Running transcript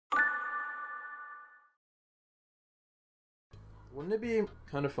Wouldn't it be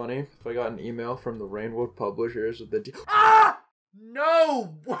kind of funny if I got an email from the Rainwood publishers with the Ah!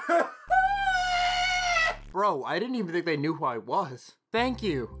 No! Bro, I didn't even think they knew who I was. Thank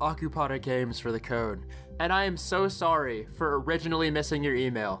you, Akupara Games, for the code. And I am so sorry for originally missing your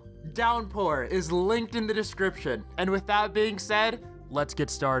email. Downpour is linked in the description. And with that being said, let's get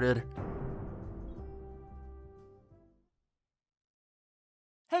started.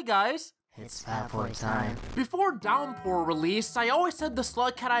 Hey guys! It's Fat Boy time. Before Downpour released, I always said the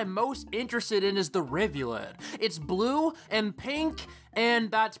slug cat I'm most interested in is the rivulet. It's blue and pink, and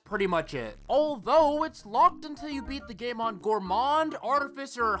that's pretty much it. Although, it's locked until you beat the game on Gourmand,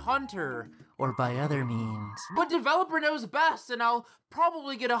 Artificer, or Hunter. Or by other means. But developer knows best, and I'll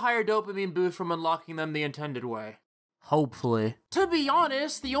probably get a higher dopamine boost from unlocking them the intended way. Hopefully. To be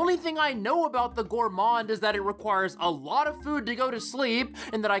honest, the only thing I know about the Gourmand is that it requires a lot of food to go to sleep,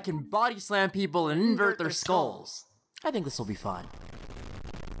 and that I can body slam people and invert their skulls. I think this will be fine.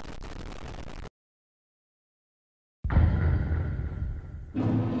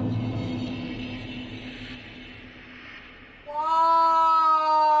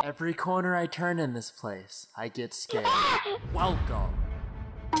 Every corner I turn in this place, I get scared. Welcome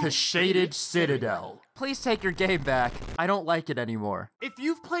to Shaded Citadel. Please take your game back. I don't like it anymore. If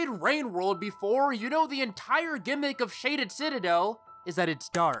you've played Rain World before, you know the entire gimmick of Shaded Citadel is that it's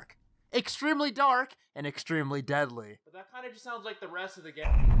dark. Extremely dark and extremely deadly. But that kind of just sounds like the rest of the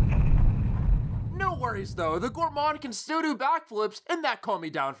game. No worries though, the Gourmand can still do backflips and that calmed me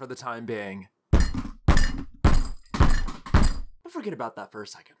down for the time being. But forget about that for a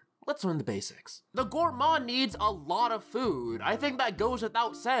second. Let's learn the basics. The Gourmand needs a lot of food. I think that goes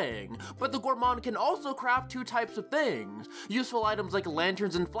without saying. But the Gourmand can also craft two types of things. Useful items like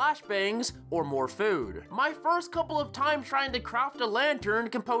lanterns and flashbangs, or more food. My first couple of times trying to craft a lantern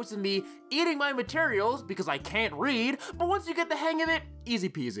composed of me eating my materials because I can't read, but once you get the hang of it, easy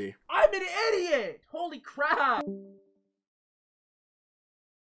peasy. I'm an idiot! Holy crap!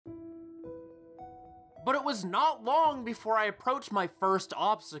 But it was not long before I approached my first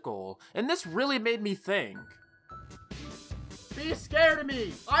obstacle, and this really made me think. Be scared of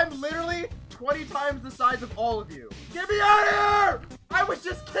me! I'm literally 20 times the size of all of you. Get me out of here! I was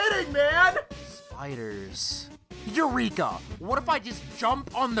just kidding, man! Spiders. Eureka! What if I just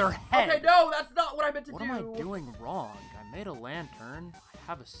jump on their head? Okay, no, that's not what I meant to do. What am I doing wrong? I made a lantern. I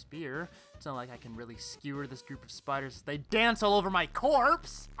have a spear. It's not like I can really skewer this group of spiders as they dance all over my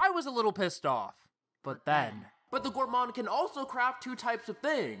corpse. I was a little pissed off. But the Gourmand can also craft two types of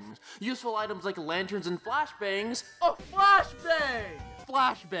things. Useful items like lanterns and flashbangs. A flashbang!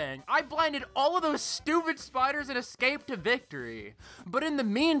 Flashbang. I blinded all of those stupid spiders and escaped to victory. But in the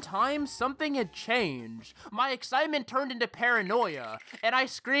meantime, something had changed. My excitement turned into paranoia, and I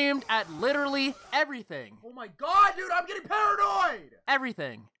screamed at literally everything. Oh my god, dude, I'm getting paranoid!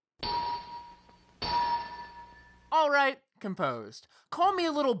 Everything. Alright, composed. Call me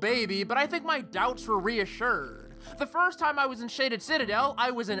a little baby, but I think my doubts were reassured. The first time I was in Shaded Citadel,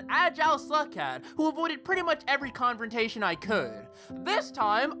 I was an agile slug cat who avoided pretty much every confrontation I could. This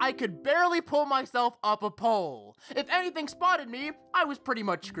time, I could barely pull myself up a pole. If anything spotted me, I was pretty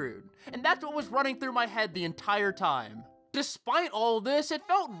much screwed. And that's what was running through my head the entire time. Despite all this, it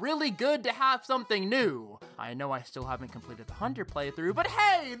felt really good to have something new. I know I still haven't completed the Hunter playthrough, but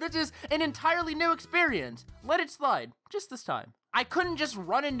hey, this is an entirely new experience. Let it slide, just this time. I couldn't just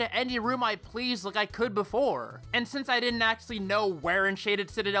run into any room I pleased like I could before. And since I didn't actually know where in Shaded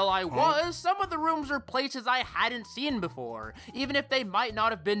Citadel I was, some of the rooms were places I hadn't seen before, even if they might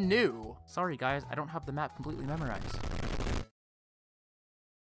not have been new. Sorry guys, I don't have the map completely memorized.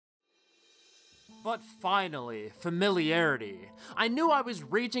 But finally, familiarity. I knew I was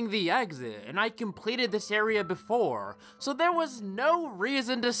reaching the exit, and I completed this area before, so there was no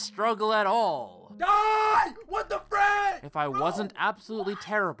reason to struggle at all. Die! What the frick? If I wasn't absolutely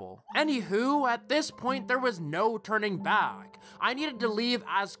terrible. Anywho, at this point there was no turning back. I needed to leave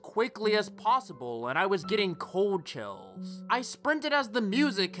as quickly as possible, and I was getting cold chills. I sprinted as the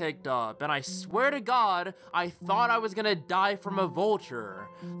music kicked up, and I swear to God, I thought I was gonna die from a vulture.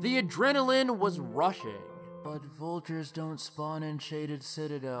 The adrenaline was rushing. But vultures don't spawn in Shaded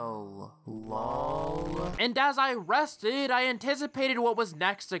Citadel. Lol. And as I rested, I anticipated what was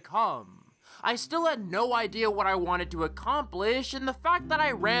next to come. I still had no idea what I wanted to accomplish, and the fact that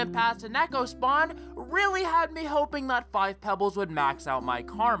I ran past an echo spawn really had me hoping that 5 pebbles would max out my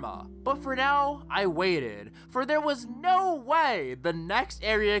karma. But for now, I waited, for there was no way the next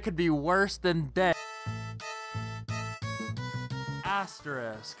area could be worse than dead.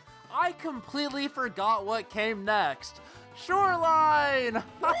 Asterisk. I completely forgot what came next. Shoreline!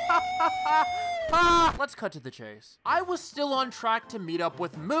 Let's cut to the chase. I was still on track to meet up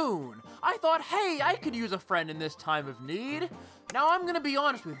with Moon. I thought, hey, I could use a friend in this time of need. Now I'm gonna be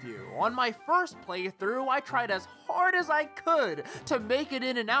honest with you. On my first playthrough, I tried as hard as I could to make it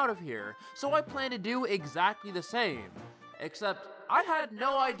in and out of here, so I plan to do exactly the same. Except, I had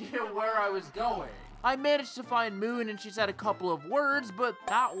no idea where I was going. I managed to find Moon and she said a couple of words, but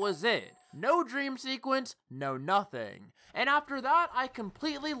that was it. No dream sequence, no nothing. And after that, I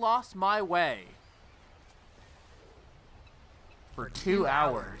completely lost my way. For 2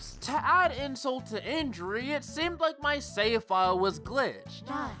 hours. To add insult to injury, it seemed like my save file was glitched.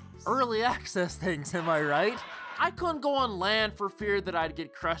 Nice. Early access things, am I right? I couldn't go on land for fear that I'd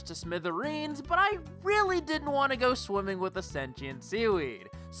get crushed to smithereens, but I really didn't want to go swimming with a sentient seaweed,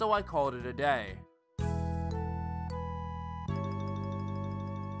 so I called it a day.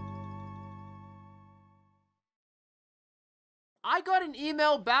 I got an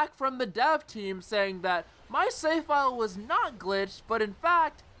email back from the dev team saying that my save file was not glitched, but in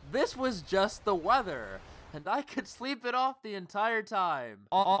fact, this was just the weather, and I could sleep it off the entire time.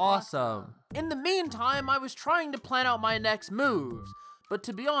 Awesome. In the meantime, I was trying to plan out my next moves, but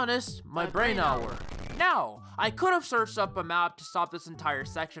to be honest, my brain hour. Now, I could have searched up a map to stop this entire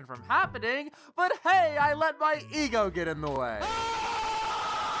section from happening, but hey, I let my ego get in the way.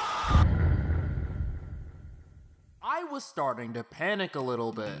 I was starting to panic a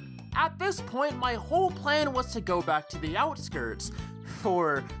little bit. At this point, my whole plan was to go back to the outskirts.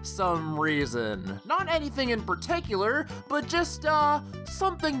 For some reason. Not anything in particular, but just,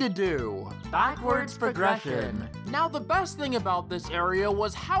 something to do. Backwards progression. Now, the best thing about this area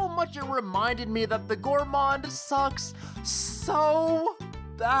was how much it reminded me that the Gourmand sucks so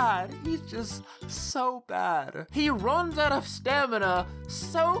bad. He's just so bad. He runs out of stamina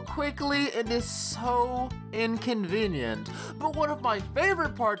so quickly and is so inconvenient. But one of my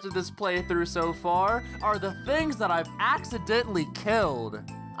favorite parts of this playthrough so far are the things that I've accidentally killed.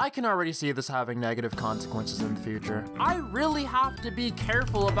 I can already see this having negative consequences in the future. I really have to be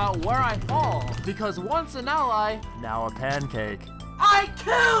careful about where I fall, because once an ally, now a pancake. I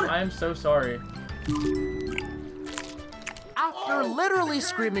killed! I am so sorry. After literally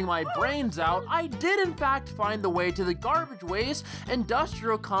screaming my brains out, I did in fact find the way to the garbage waste,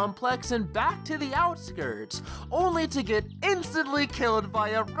 industrial complex, and back to the outskirts, only to get instantly killed by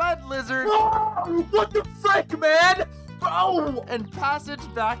a red lizard. Oh, what the frick, man? Oh! And passage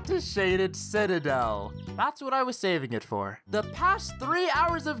back to Shaded Citadel. That's what I was saving it for. The past 3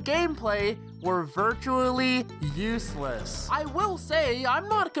 hours of gameplay were virtually useless. I will say, I'm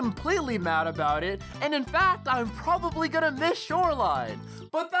not completely mad about it, and in fact, I'm probably gonna miss Shoreline.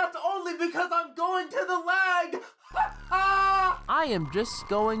 But that's only because I'm going to the lag! I am just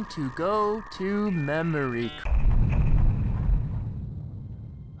going to go to memory.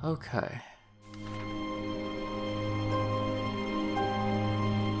 Okay.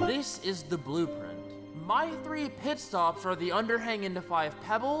 This is the blueprint. My 3 pit stops are the underhang into 5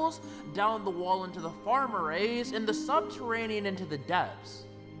 pebbles, down the wall into the farm arrays, and the subterranean into the depths.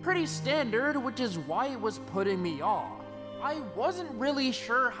 Pretty standard, which is why it was putting me off. I wasn't really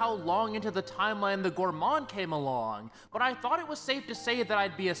sure how long into the timeline the Gourmand came along, but I thought it was safe to say that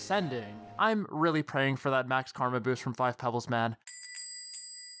I'd be ascending. I'm really praying for that max karma boost from 5 pebbles, man.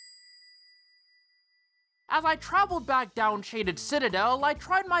 As I traveled back down Shaded Citadel, I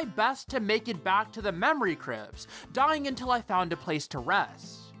tried my best to make it back to the memory crypts, dying until I found a place to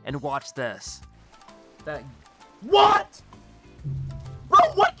rest. And watch this. What? Bro,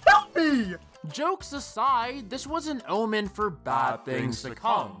 what killed me? Jokes aside, this was an omen for bad things to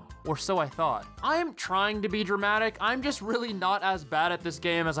come. Or so I thought. I'm trying to be dramatic, I'm just really not as bad at this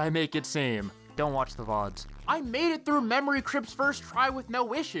game as I make it seem. Don't watch the VODs. I made it through Memory Crypt's first try with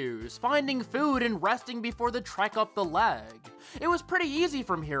no issues, finding food and resting before the trek up the leg. It was pretty easy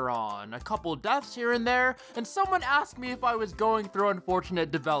from here on, a couple deaths here and there, and someone asked me if I was going through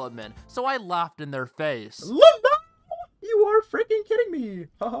unfortunate development, so I laughed in their face. You are freaking kidding me.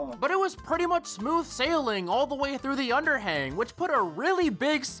 But it was pretty much smooth sailing all the way through the underhang, which put a really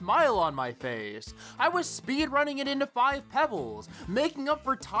big smile on my face. I was speedrunning it into 5 pebbles, making up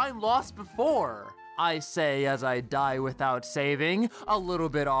for time lost before. I say as I die without saving, a little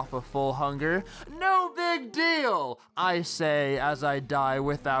bit off of full hunger. No big deal! I say as I die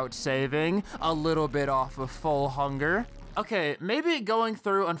without saving, a little bit off of full hunger. Okay, maybe going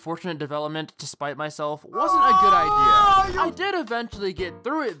through unfortunate development to spite myself wasn't a good idea. I did eventually get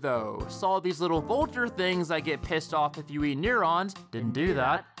through it though. Saw these little vulture things that get pissed off if you eat neurons. Didn't do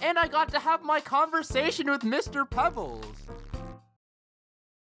that. And I got to have my conversation with Mr. Pebbles.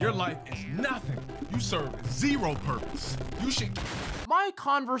 Your life is nothing. You serve zero purpose. You should... My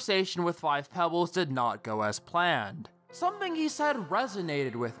conversation with Five Pebbles did not go as planned. Something he said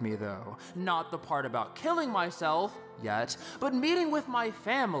resonated with me though. Not the part about killing myself, yet, but meeting with my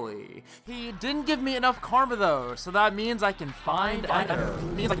family. He didn't give me enough karma though, so that means I can find Echo.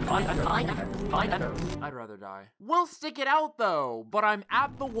 I'd rather die. We'll stick it out though, but I'm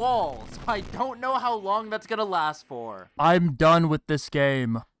at the wall, so I don't know how long that's gonna last for. I'm done with this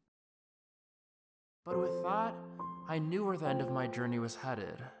game. But with that, I knew where the end of my journey was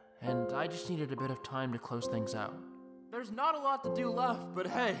headed, and I just needed a bit of time to close things out. There's not a lot to do left, but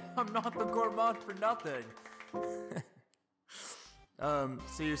hey, I'm not the Gourmand for nothing.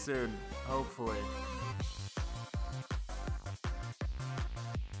 See you soon, hopefully.